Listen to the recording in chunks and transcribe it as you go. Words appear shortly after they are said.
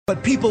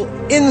people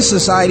in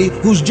society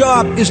whose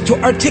job is to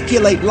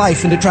articulate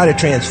life and to try to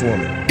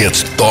transform it.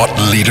 It's Thought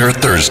Leader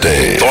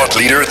Thursday. Thought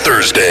Leader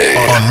Thursday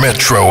on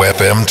Metro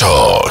FM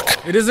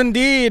Talk. It is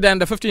indeed,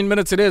 and 15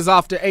 minutes it is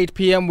after 8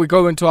 p.m. We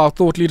go into our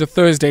Thought Leader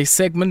Thursday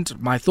segment.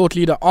 My Thought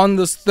Leader on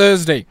this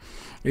Thursday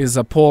is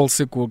Paul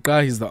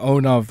Siguqa. He's the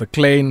owner of the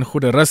Klein,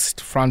 Goederust,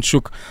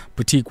 Franschhoek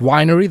boutique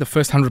winery, the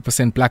first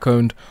 100%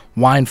 black-owned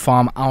wine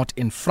farm out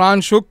in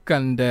Franschhoek,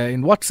 and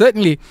in what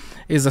certainly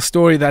is a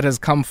story that has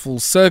come full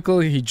circle.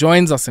 He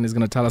joins us and he's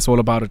going to tell us all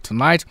about it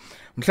tonight.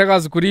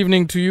 Mhlekazi, good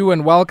evening to you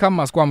and welcome.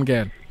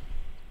 Maskwamgel.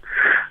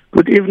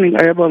 Good evening,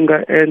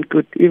 Ayabonga, and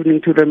good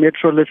evening to the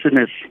Metro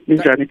listeners.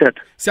 Minjani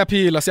tata?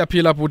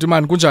 Siyaphila bhuti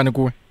man, kunjani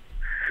kuwe?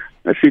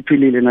 Thanks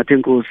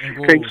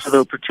for the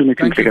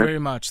opportunity. Thank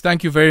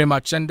you very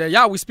much. And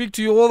we speak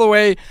to you all the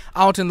way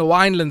out in the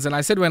winelands. And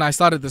I said when I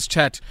started this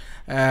chat,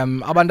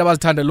 abantu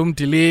abazithanda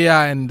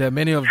lumdiliya and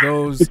many of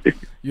those,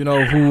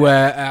 who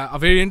are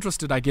very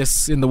interested, I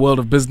guess, in the world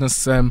of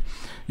business,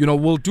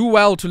 will do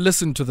well to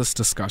listen to this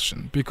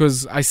discussion.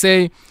 Because I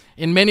say,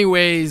 in many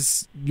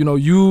ways,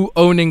 you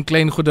owning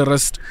Klein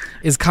Goederust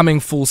is coming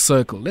full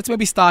circle. Let's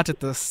maybe start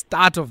at the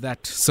start of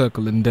that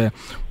circle and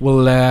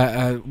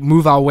we'll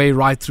move our way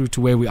right through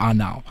to where we are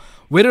now.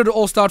 Where did it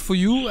all start for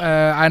you?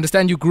 I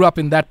understand you grew up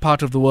in that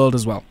part of the world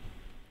as well.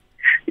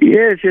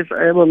 Yes, it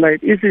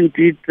is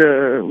indeed.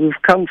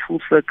 We've come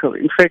full circle.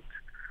 In fact,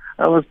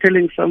 I was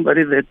telling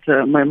somebody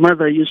that my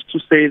mother used to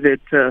say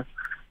that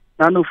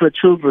none of her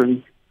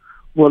children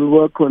will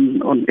work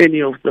on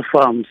any of the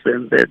farms,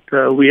 and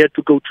that we had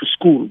to go to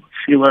school.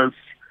 She was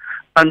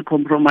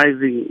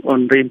uncompromising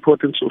on the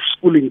importance of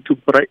schooling to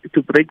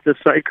break the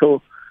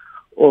cycle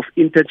of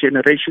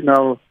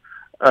intergenerational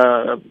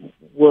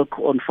work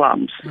on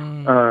farms.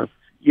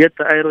 Yet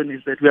the irony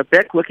is that we are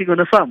back working on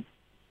a farm.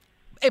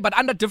 Hey, but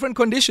under different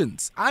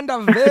conditions. Under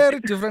very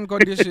different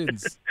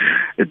conditions.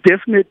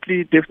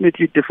 Definitely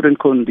different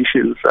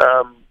conditions.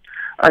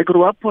 I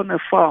grew up on a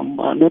farm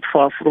not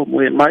far from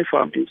where my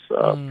farm is,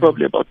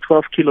 probably about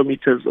 12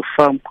 kilometers, a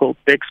farm called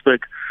Bexburg.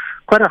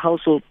 Quite a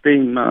household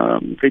thing.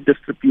 They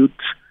distribute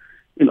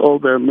in all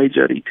the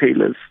major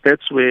retailers.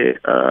 That's where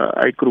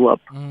I grew up.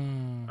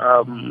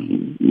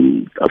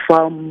 A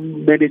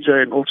farm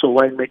manager and also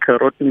winemaker,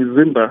 Rodney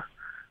Zimba,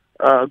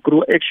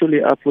 grew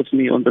actually up with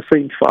me on the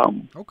same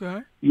farm.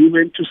 Okay. He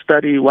went to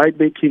study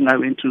winemaking, I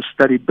went to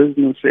study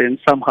business, and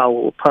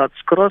somehow paths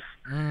crossed.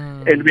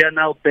 And we are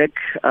now back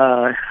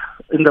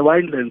in the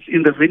winelands,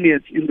 in the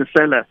vineyards, in the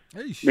cellar,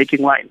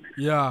 making wine.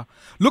 Yeah.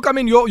 Look, I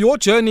mean, your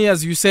journey,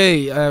 as you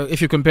say,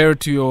 if you compare it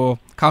to your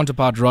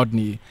counterpart,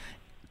 Rodney,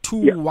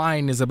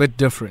 wine is a bit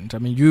different. I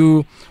mean,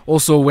 you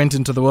also went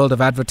into the world of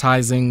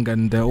advertising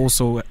and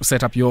also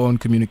set up your own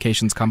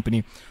communications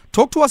company.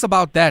 Talk to us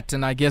about that,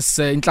 and I guess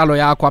intlalo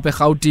yakho apha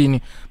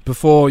eGauteng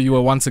before you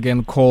were once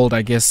again called,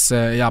 I guess,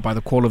 by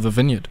the call of the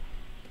vineyard.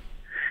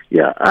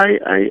 Yeah,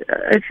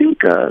 I think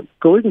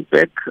going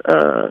back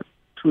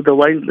to the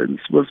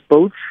winelands was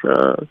both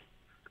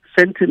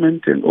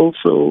sentiment and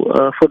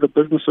also for the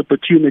business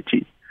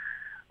opportunity.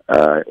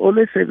 I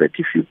always say that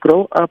if you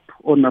grow up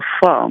on a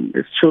farm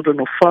as children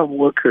of farm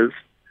workers,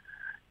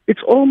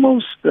 it's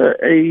almost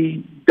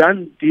a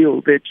done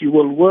deal that you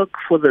will work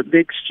for the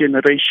next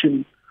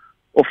generation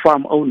of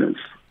farm owners.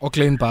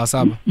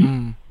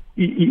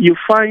 You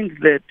find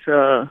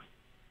that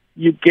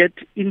you get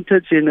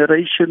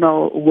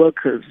intergenerational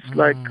workers.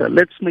 Like,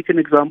 let's make an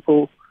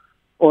example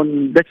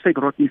on, let's take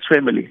Rodney's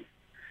family.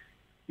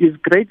 His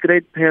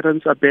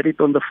great-great-parents are buried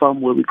on the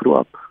farm where we grew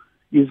up.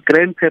 His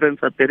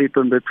grandparents are buried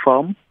on that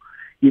farm.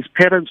 His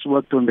parents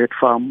worked on that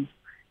farm.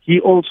 He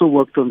also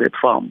worked on that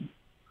farm.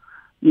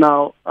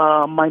 Now,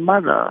 my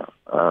mother,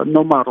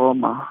 Noma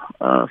Roma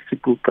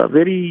Siguqa,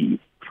 very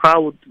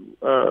proud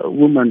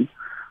woman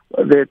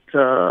that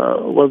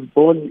was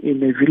born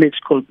in a village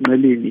called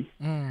Melini,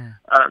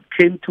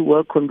 came to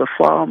work on the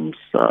farms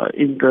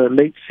in the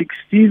late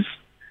 60s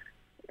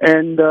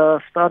and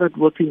started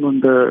working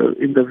in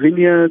the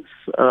vineyards,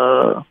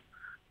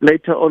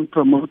 later on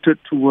promoted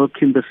to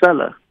work in the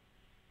cellar.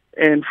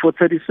 And for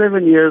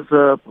 37 years,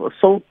 her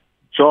sole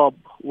job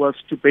was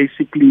to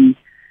basically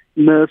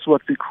nurse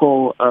what we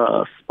call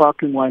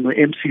sparkling wine or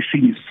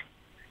MCCs.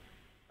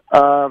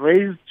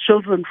 Raised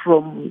children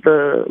from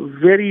the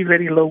very,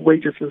 very low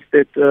wages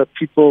that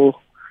people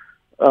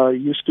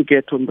used to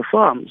get on the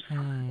farms.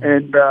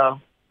 And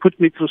put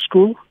me through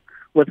school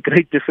with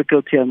great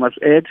difficulty, I must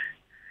add.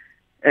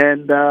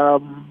 And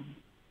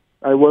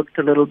I worked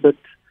a little bit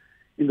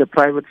in the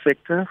private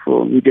sector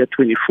for Media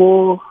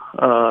 24,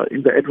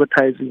 in the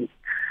advertising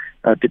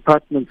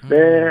department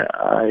there.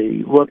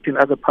 I worked in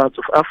other parts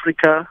of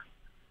Africa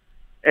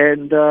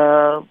and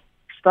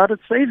started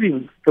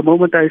saving. The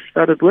moment I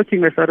started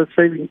working, I started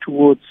saving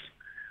towards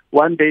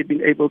one day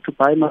being able to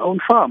buy my own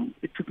farm.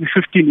 It took me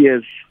 15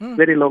 years,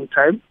 very long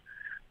time,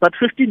 but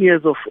 15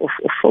 years of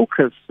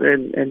focus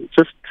and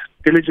just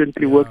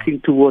diligently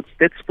working towards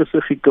that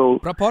specific goal.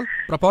 Prapol,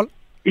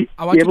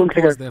 I want you to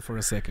pause there for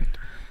a second.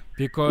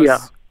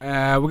 Because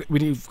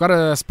we've got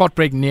a spot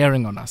break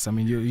nearing on us. I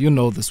mean, you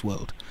know this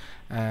world.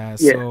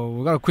 So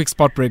we've got a quick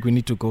spot break we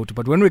need to go to.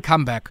 But when we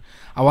come back,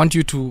 I want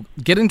you to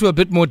get into a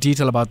bit more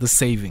detail about the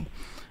saving.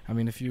 I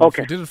mean, if you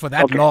did it for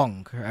that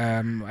long,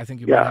 I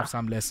think you might have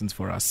some lessons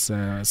for us.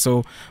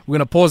 So we're going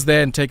to pause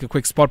there and take a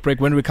quick spot break.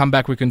 When we come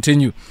back, we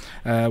continue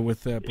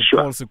with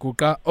Paul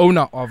Siguqa,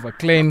 owner of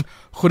Klein,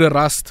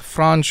 Goederust,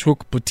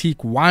 Franschhoek Boutique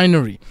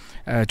Winery,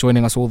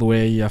 joining us all the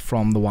way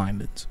from the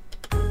Winelands.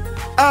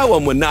 Our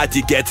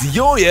Monati gets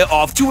your year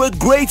off to a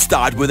great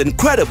start with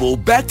incredible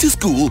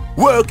back-to-school,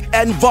 work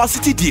and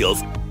varsity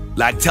deals.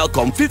 Like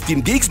Telkom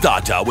 15 gigs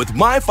data with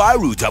MiFi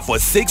router for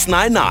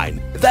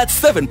 $699. That's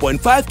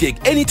 7.5 gig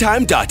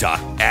anytime data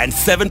and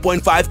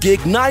 7.5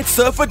 gig night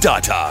surfer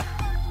data.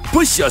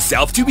 Push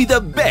yourself to be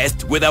the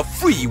best with a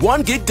free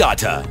 1 gig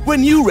data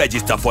when you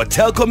register for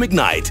Telkom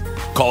Ignite.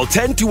 Call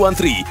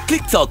 10213,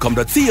 click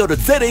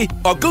telkom.co.za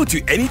or go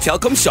to any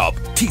Telkom shop.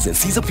 T's and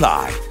C's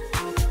apply.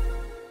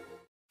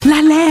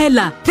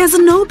 Lalela, there's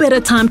no better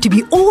time to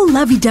be all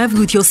lovey-dovey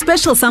with your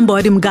special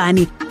somebody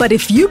mgani. But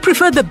if you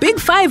prefer the big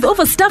 5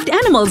 over stuffed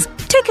animals,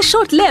 take a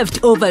short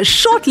left over a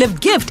short-lived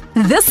gift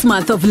this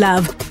month of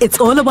love. It's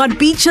all about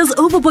beaches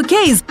over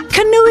bouquets,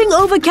 canoeing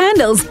over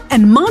candles,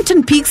 and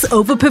mountain peaks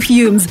over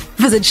perfumes.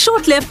 Visit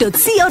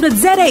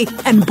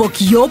shortleft.co.za and book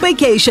your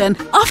vacation.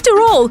 After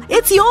all,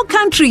 it's your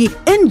country.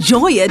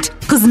 Enjoy it,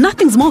 because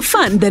nothing's more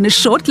fun than a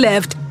short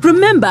left.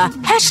 Remember,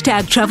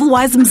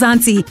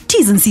 #TravelWiseMzansi.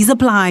 T's and C's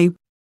apply.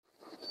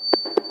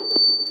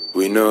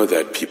 We know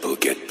that people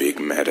get big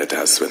mad at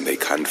us when they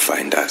can't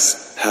find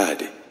us.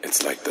 Hard.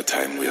 It's like the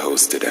time we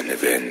hosted an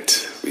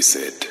event. We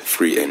said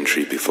free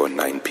entry before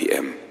 9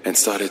 p.m. and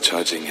started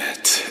charging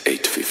at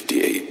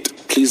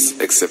 8:58. Please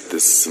accept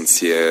this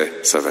sincere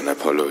Southern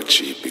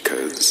apology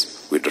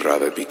because we'd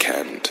rather be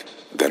canned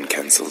than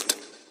cancelled.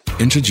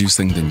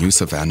 Introducing the new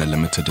Savannah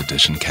Limited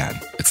Edition can.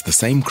 It's the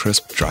same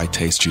crisp, dry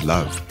taste you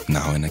love,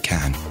 now in a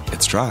can.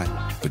 It's dry,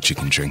 but you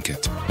can drink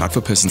it. Not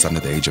for persons under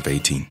the age of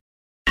 18.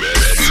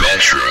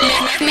 Metro.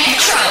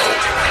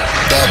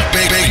 The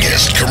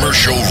biggest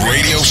commercial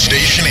radio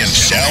station in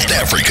South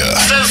Africa.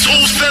 Says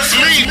who? Says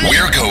me.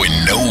 We're going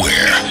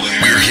nowhere.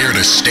 We're here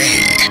to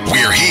stay.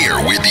 We're here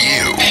with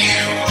you.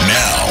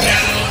 Now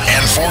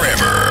and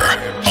forever.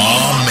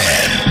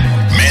 Amen.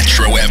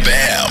 Metro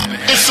FM.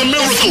 It's a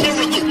miracle.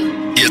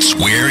 It's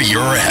where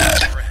you're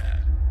at.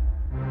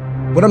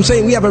 What I'm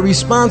saying, we have a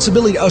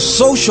responsibility, a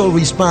social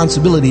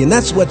responsibility, and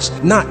that's what's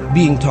not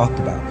being talked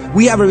about.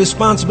 We have a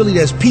responsibility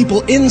as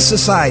people in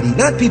society,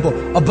 not people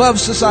above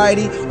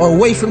society or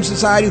away from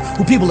society,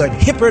 who people are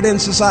hipper than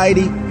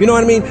society, you know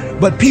what I mean?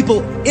 But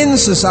people in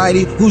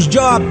society whose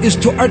job is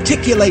to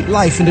articulate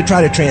life and to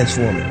try to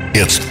transform it.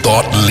 It's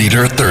Thought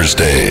Leader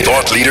Thursday.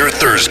 Thought Leader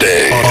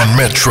Thursday on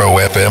Metro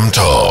FM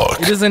Talk.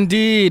 It is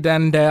indeed,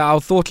 and our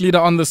thought leader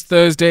on this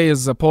Thursday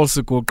is Paul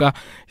Siguqa.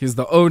 He's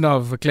the owner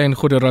of Klein,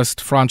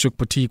 Goederust, Franschhoek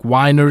Boutique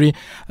Winery,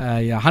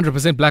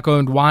 100%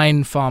 black-owned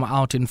wine farm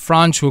out in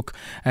Franschhoek,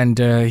 and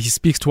he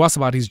speaks to us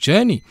about his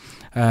journey,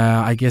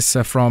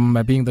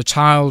 from being the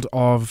child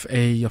of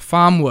a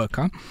farm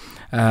worker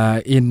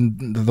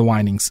in the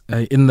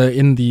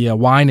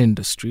wine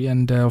industry,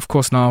 and of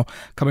course now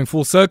coming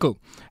full circle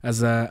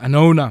as an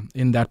owner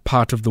in that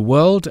part of the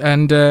world.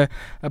 And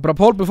but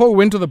Paul, before we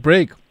went to the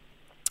break,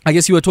 I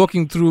guess you were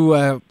talking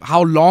through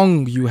how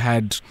long you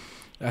had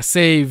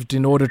saved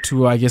in order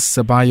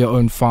to, buy your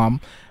own farm.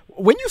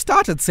 When you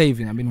started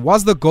saving, I mean,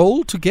 was the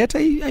goal to get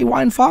a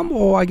wine farm,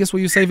 or were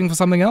you saving for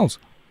something else?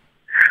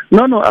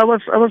 No, I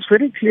was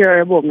very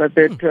clear about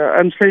that.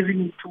 I'm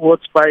saving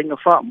towards buying a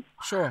farm.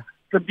 Sure.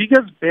 The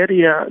biggest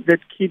barrier that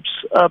keeps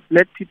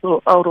black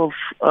people out of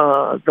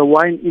the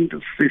wine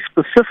industry,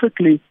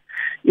 specifically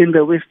in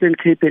the Western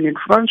Cape and in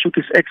Franschhoek,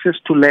 is access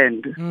to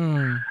land.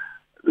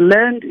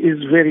 Land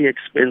is very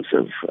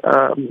expensive,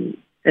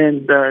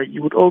 and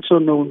you would also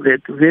know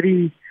that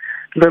very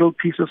little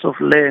pieces of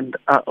land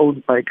are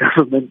owned by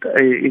government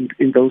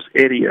in those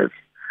areas.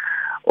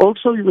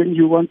 Also, when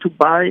you want to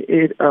buy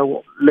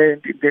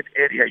land in that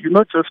area, you're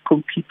not just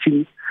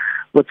competing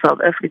with South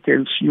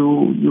Africans,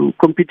 you're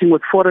competing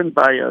with foreign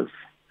buyers.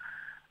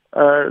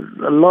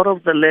 A lot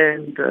of the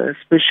land,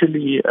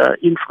 especially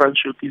in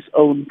Franschhoek, is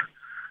owned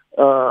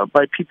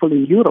by people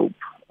in Europe.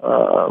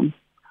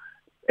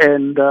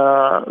 And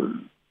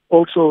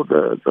also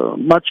the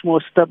much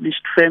more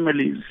established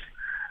families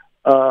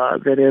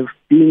that have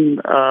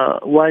been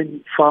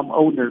wine farm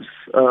owners,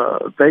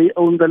 they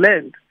own the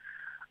land.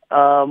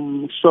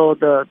 So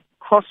the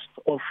cost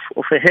of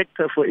a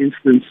hectare, for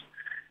instance,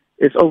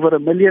 is over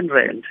R1 million,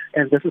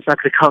 and this is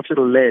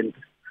agricultural land.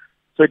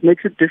 So it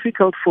makes it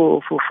difficult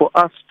for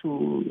us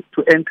to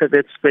enter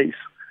that space.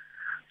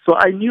 So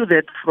I knew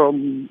that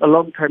from a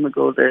long time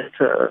ago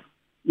that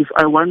if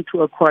I want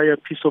to acquire a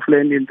piece of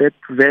land in that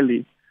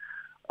valley,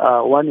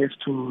 one is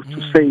to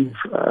save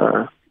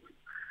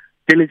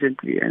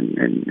diligently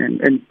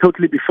and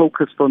totally be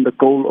focused on the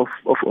goal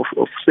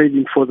of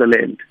saving for the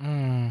land.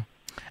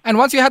 And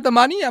once you had the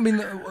money, I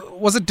mean,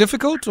 was it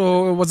difficult,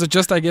 or was it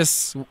just,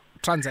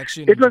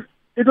 transaction? It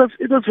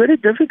was very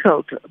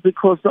difficult,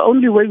 because the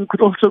only way we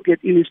could also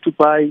get in is to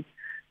buy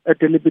a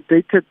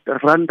dilapidated,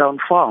 rundown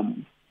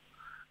farm.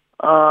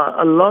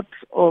 A lot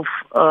of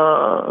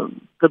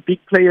the big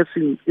players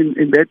in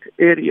that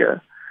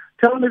area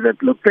tell me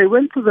that, look, they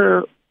went to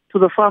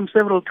the farm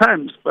several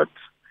times, but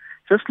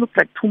just looked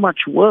like too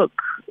much work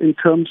in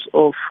terms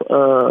of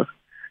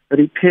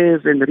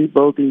repairs and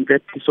rebuilding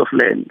that piece of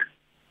land.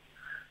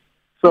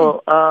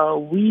 So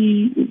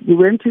we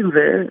went in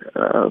there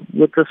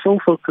with the sole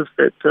focus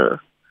that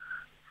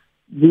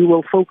we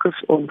will focus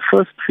on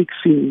first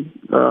fixing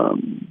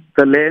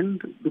the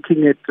land,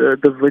 looking at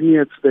the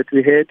vineyards that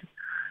we had.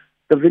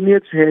 The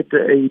vineyards had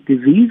a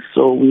disease,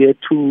 so we had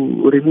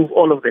to remove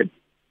all of them,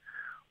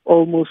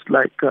 almost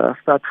like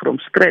start from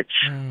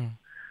scratch.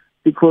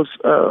 Because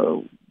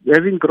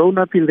having grown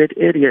up in that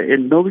area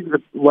and knowing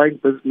the wine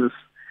business,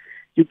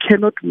 you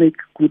cannot make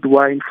good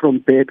wine from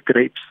bad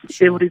grapes.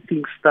 Sure.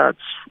 Everything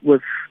starts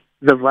with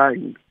the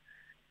vine,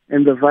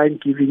 and the vine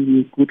giving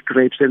you good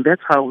grapes, and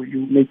that's how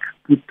you make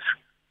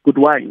good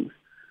wine.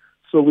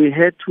 So we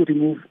had to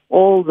remove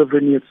all the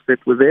vineyards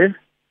that were there.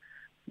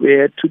 We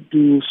had to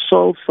do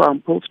soil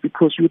samples,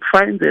 because you'd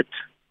find that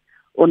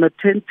on a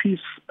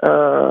 10-piece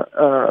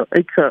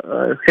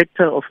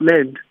hectare of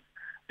land,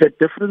 that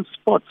different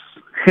spots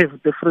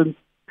have different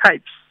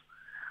types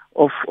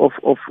of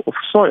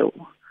soil.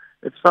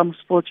 At some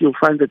spots you'll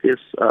find that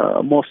there's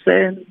more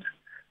sand,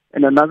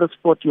 and another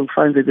spot you'll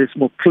find that there's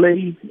more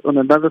clay. On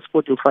another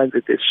spot you'll find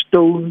that there's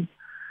stone.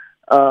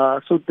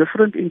 So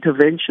different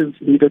interventions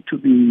needed to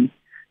be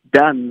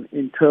done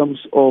in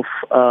terms of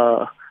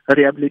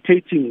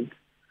rehabilitating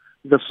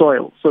the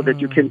soil so that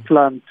you can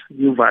plant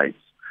new vines.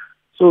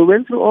 So we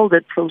went through all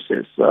that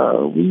process.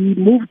 We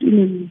moved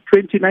in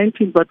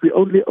 2019, but we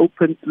only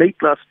opened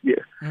late last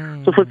year.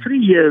 So for 3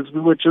 years, we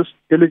were just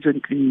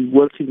diligently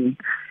working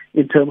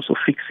in terms of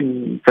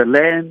fixing the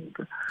land,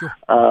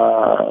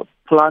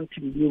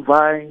 planting new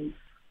vines,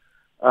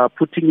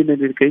 putting in an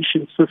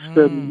irrigation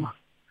system,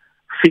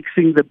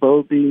 fixing the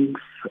buildings,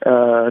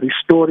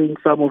 restoring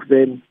some of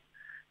them.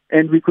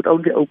 And we could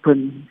only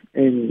open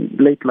in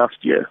late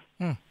last year.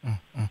 I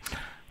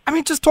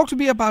mean, just talk to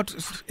me about,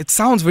 it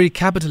sounds very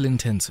capital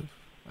intensive.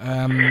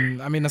 I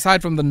mean,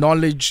 aside from the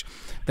knowledge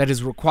that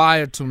is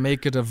required to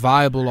make it a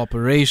viable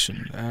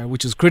operation,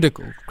 which is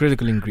critical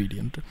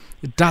ingredient,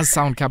 it does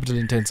sound capital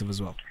intensive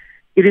as well.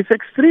 It is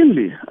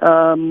extremely.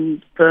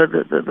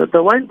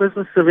 The wine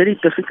business is a very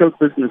difficult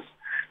business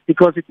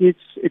because it needs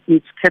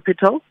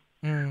capital.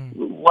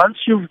 Once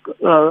you've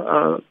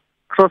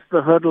crossed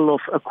the hurdle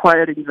of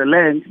acquiring the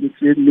land,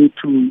 you need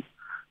to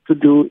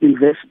do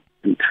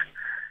investment.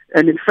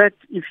 And in fact,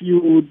 if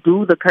you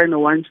do the kind of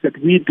wines that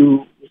we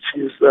do, which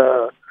is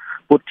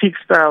boutique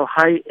style,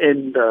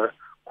 high-end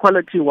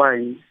quality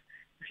wines,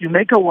 if you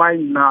make a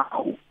wine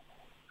now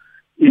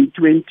in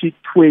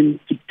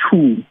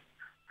 2022,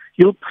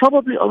 you'll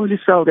probably only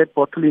sell that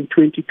bottle in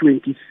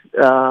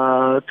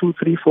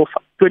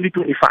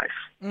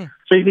 2025.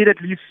 So you need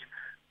at least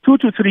 2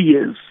 to 3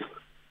 years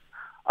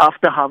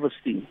after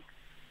harvesting.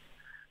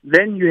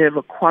 Then you have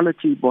a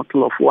quality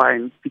bottle of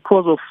wine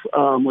because of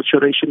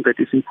maturation that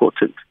is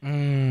important.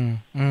 And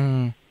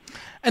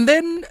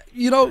then,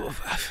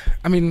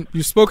 I mean,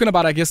 you've spoken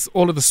about, I guess,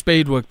 all of the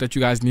spade work that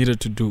you guys needed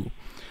to do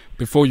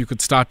before you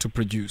could start to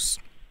produce.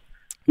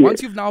 Yes.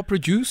 Once you've now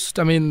produced,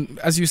 I mean,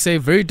 as you say,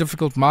 very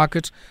difficult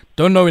market.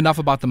 Don't know enough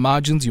about the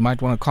margins. You might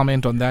want to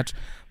comment on that.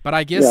 But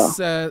I guess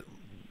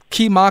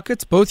key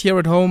markets, both here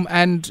at home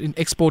and in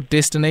export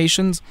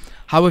destinations.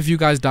 How have you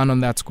guys done on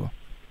that score?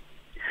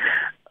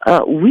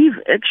 We've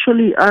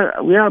actually,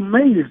 we are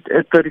amazed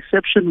at the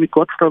reception we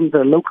got from the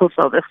local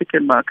South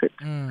African market.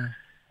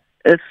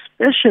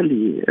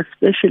 Especially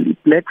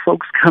black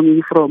folks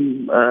coming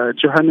from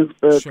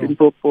Johannesburg,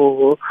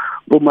 Limpopo,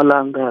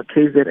 Mpumalanga,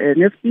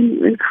 KZN. It's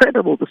been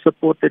incredible, the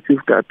support that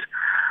we've got.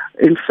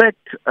 In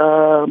fact,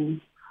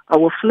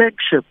 our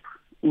flagship,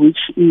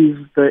 which is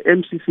the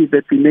MCC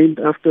that we named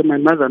after my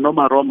mother,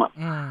 Noma Roma,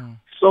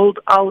 sold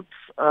out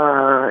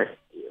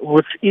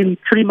within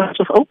 3 months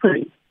of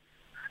opening.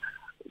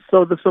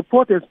 So the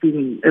support has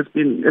been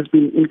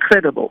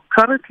incredible.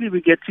 Currently,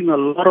 we're getting a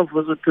lot of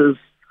visitors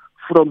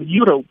from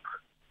Europe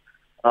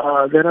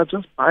that are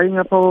just buying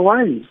up our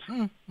wines.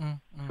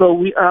 So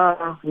we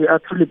are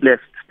truly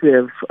blessed to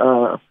have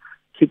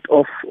kicked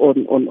off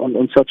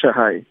on such a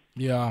high.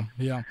 Yeah.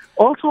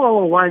 Also,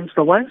 our wines,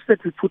 the wines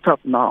that we put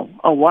up now,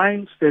 are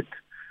wines that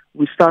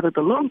we started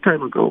a long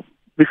time ago.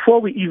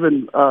 Before we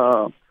even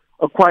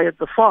acquired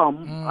the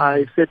farm,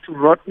 I said to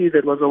Rodney,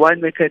 that was a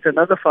winemaker at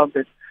another farm,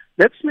 that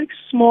let's make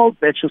small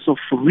batches of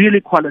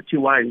really quality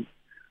wine,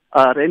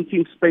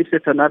 renting space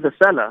at another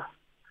cellar,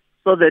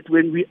 so that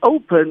when we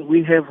open,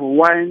 we have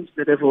wines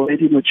that have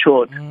already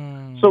matured.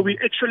 So we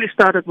actually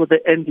started with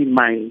the end in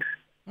mind.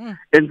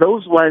 And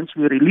those wines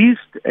we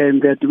released,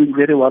 and they're doing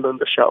very well on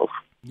the shelf.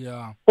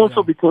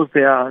 Also because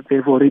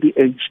they've already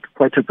aged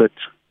quite a bit.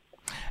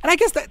 And I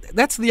guess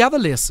that's the other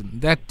lesson,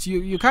 that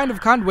you kind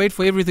of can't wait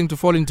for everything to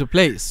fall into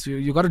place.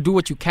 You got to do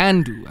what you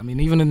can do. I mean,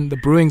 even in the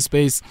brewing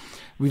space,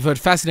 we've heard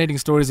fascinating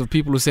stories of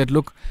people who said,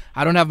 look,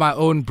 I don't have my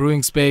own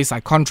brewing space, I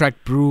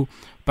contract brew,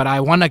 but I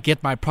want to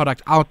get my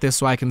product out there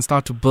so I can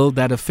start to build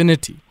that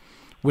affinity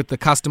with the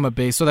customer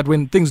base so that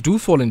when things do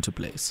fall into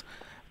place,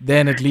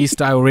 then at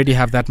least I already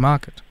have that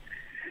market.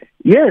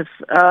 Yes.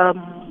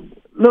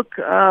 Look,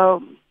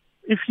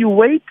 if you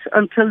wait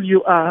until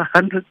you are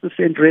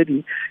 100%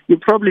 ready, you're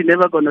probably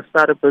never going to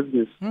start a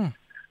business.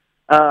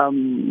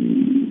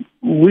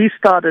 We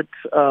started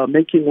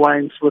making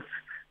wines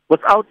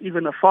without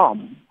even a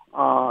farm,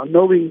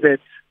 knowing that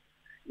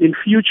in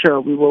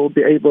future we will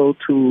be able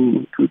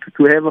to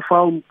have a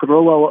farm,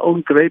 grow our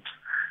own grapes,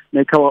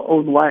 make our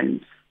own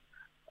wines.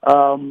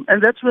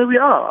 And that's where we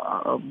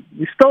are.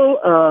 We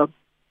still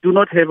do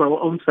not have our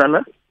own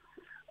cellar.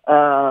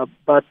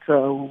 But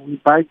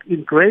we buy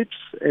in grapes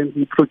and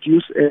we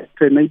produce at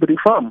a neighboring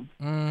farm,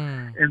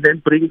 and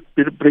then bring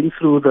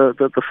through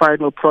the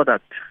final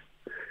product.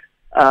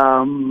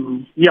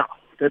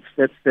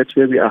 That's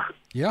where we are.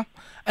 Yeah,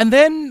 and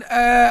then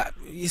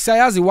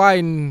Sayazi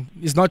wine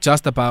is not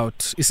just about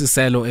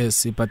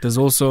isiselo, but there's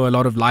also a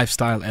lot of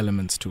lifestyle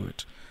elements to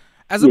it.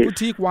 As a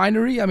boutique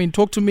winery, I mean,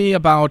 talk to me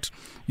about.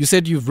 You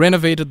said you've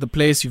renovated the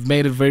place, you've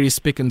made it very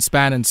spick and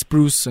span and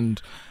spruce,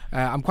 and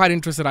I'm quite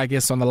interested, I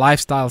guess, on the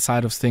lifestyle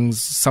side of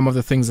things, some of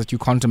the things that you're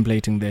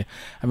contemplating there.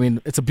 I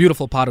mean, it's a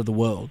beautiful part of the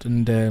world,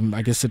 and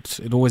I guess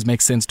it always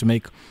makes sense to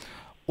make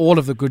all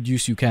of the good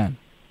use you can.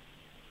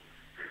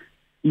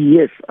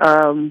 Yes.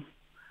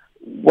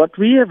 What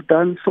we have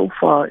done so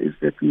far is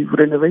that we've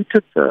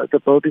renovated the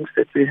buildings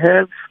that we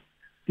have.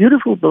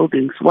 Beautiful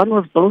buildings. One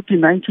was built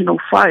in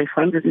 1905,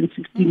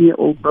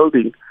 116-year-old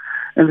building,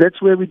 and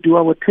that's where we do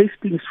our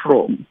tastings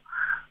from.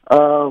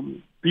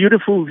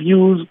 Beautiful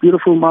views,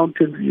 beautiful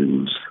mountain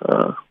views,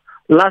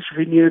 lush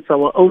vineyards,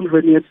 our own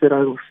vineyards that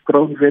have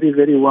grown very,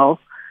 very well.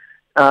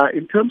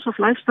 In terms of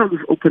lifestyle,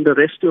 we've opened a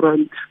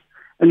restaurant,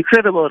 an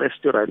incredible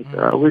restaurant.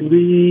 When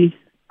we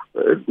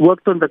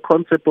worked on the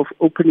concept of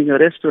opening a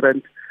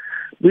restaurant,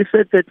 we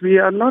said that we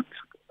are not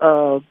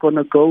going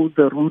to go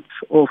the route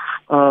of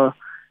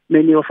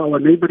many of our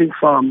neighboring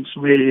farms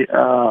where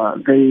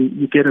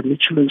you get a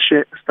Michelin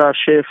star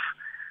chef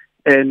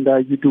and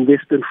you do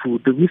Western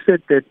food. We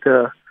said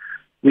that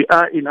we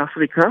are in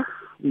Africa.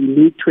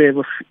 We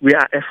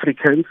are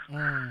Africans,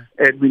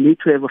 and we need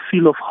to have a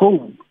feel of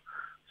home.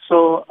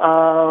 So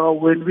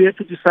when we had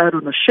to decide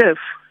on a chef,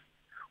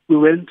 we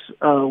went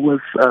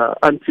with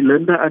Auntie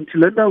Linda. Auntie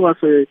Linda was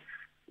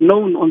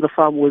known on the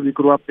farm where we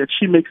grew up that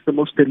she makes the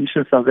most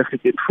delicious South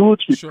African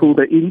food. We pulled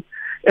her in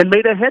and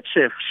made her head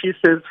chef. She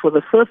says for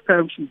the first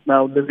time she's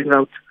now living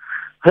out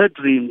her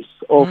dreams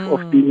of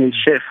being a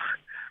chef.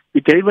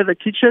 We gave her the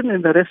kitchen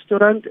in the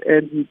restaurant,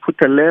 and we put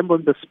a lamb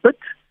on the spit.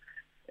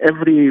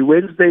 Every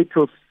Wednesday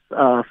till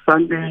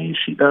Sunday,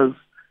 she does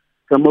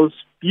the most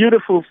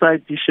beautiful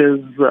side dishes,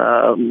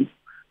 to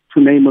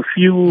name a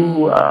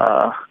few,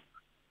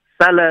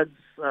 salads,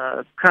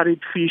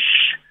 curried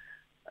fish,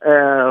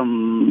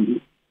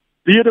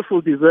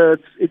 beautiful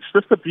desserts. It's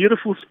just a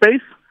beautiful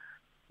space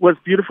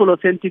with beautiful,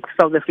 authentic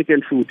South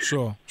African food.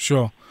 Sure.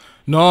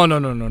 No.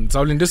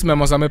 Ngizawulinda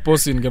isimemo sami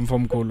eposini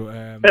ngemfomkhulu.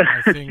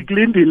 I think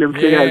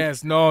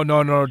yes, no,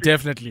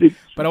 definitely.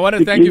 But I want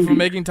to thank you for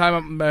making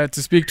time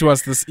to speak to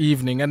us this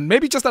evening. And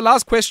maybe just a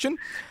last question.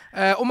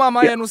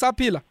 Umama yena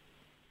usaphila?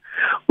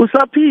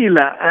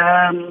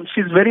 Usaphila.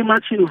 She's very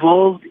much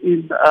involved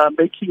in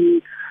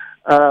making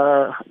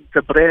the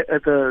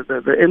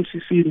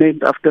MCC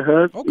named after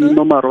her,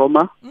 Noma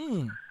Roma.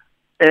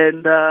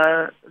 And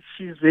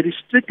she's very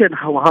strict in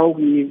how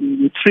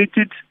we treat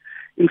it.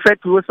 In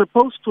fact, we were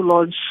supposed to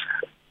launch,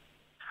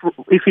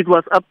 if it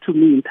was up to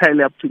me,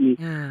 entirely up to me,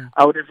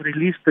 I would have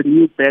released the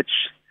new batch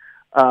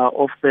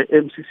of the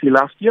MCC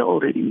last year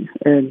already,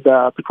 and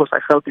because I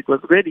felt it was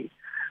ready.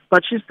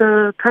 But she's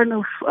the kind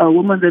of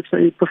woman that's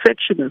a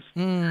perfectionist.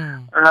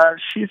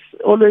 She's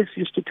always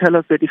used to tell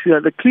us that if you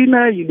are the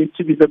cleaner, you need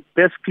to be the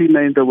best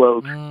cleaner in the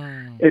world.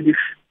 And if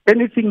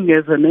anything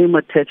has a name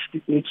attached,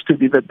 it needs to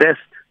be the best.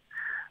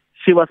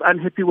 She was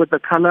unhappy with the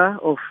color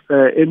of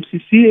the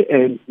MCC,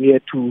 and we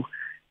had to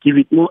give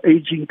it more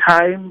aging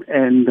time,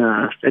 and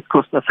that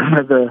cost us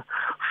another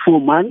 4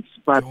 months.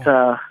 But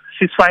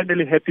she's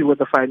finally happy with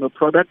the final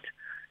product,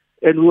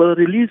 and we'll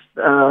release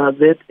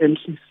that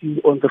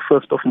MCC on the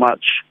 1st of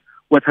March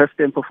with her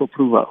stamp of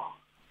approval.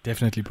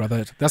 Definitely,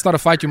 brother. That's not a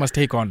fight you must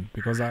take on,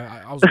 because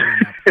I was a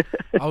winner.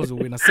 I was a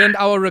winner. Send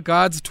our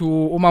regards to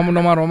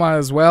Noma Roma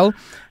as well,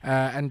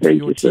 and to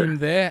your team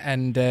there.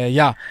 And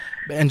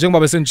and njengoba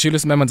besendishilo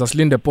isimemo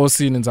ngizasilinde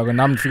eposini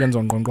ngizakunami nifike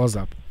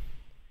nizonqonqoza.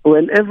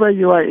 Whenever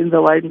you are in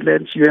the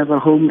winelands, you have a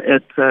home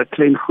at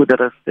Klein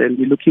Goederust, and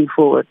we're looking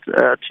forward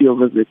to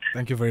your visit.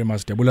 Thank you very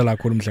much. Ndiyabulela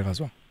kakhulu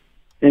mhlekazi.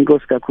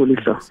 Enkosi kakhulu.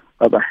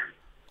 Bye-bye.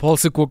 Paul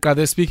Siguqa,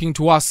 they're speaking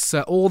to us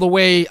all the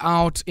way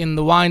out in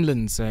the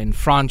winelands in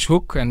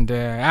Franschhoek, and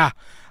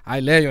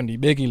hayi leyo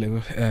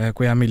ndiyibekile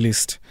kweyami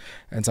list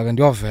ndisake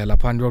ndiyovela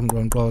phaa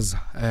ndiyonqonqoza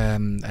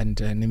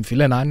and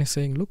nimvile nani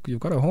saying look,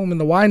 you've got a home in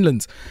the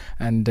Winelands,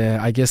 and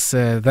I guess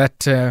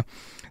that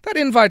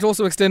invite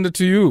also extended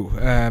to you,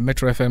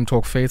 Metro FM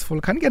Talk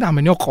Faithful. Can get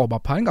nami niyokroba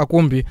phaa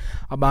ingakumbi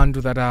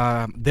abantu that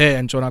are there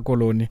eNtshona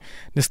Koloni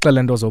nisixele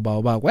into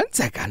zoba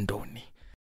kwenzeka ntoni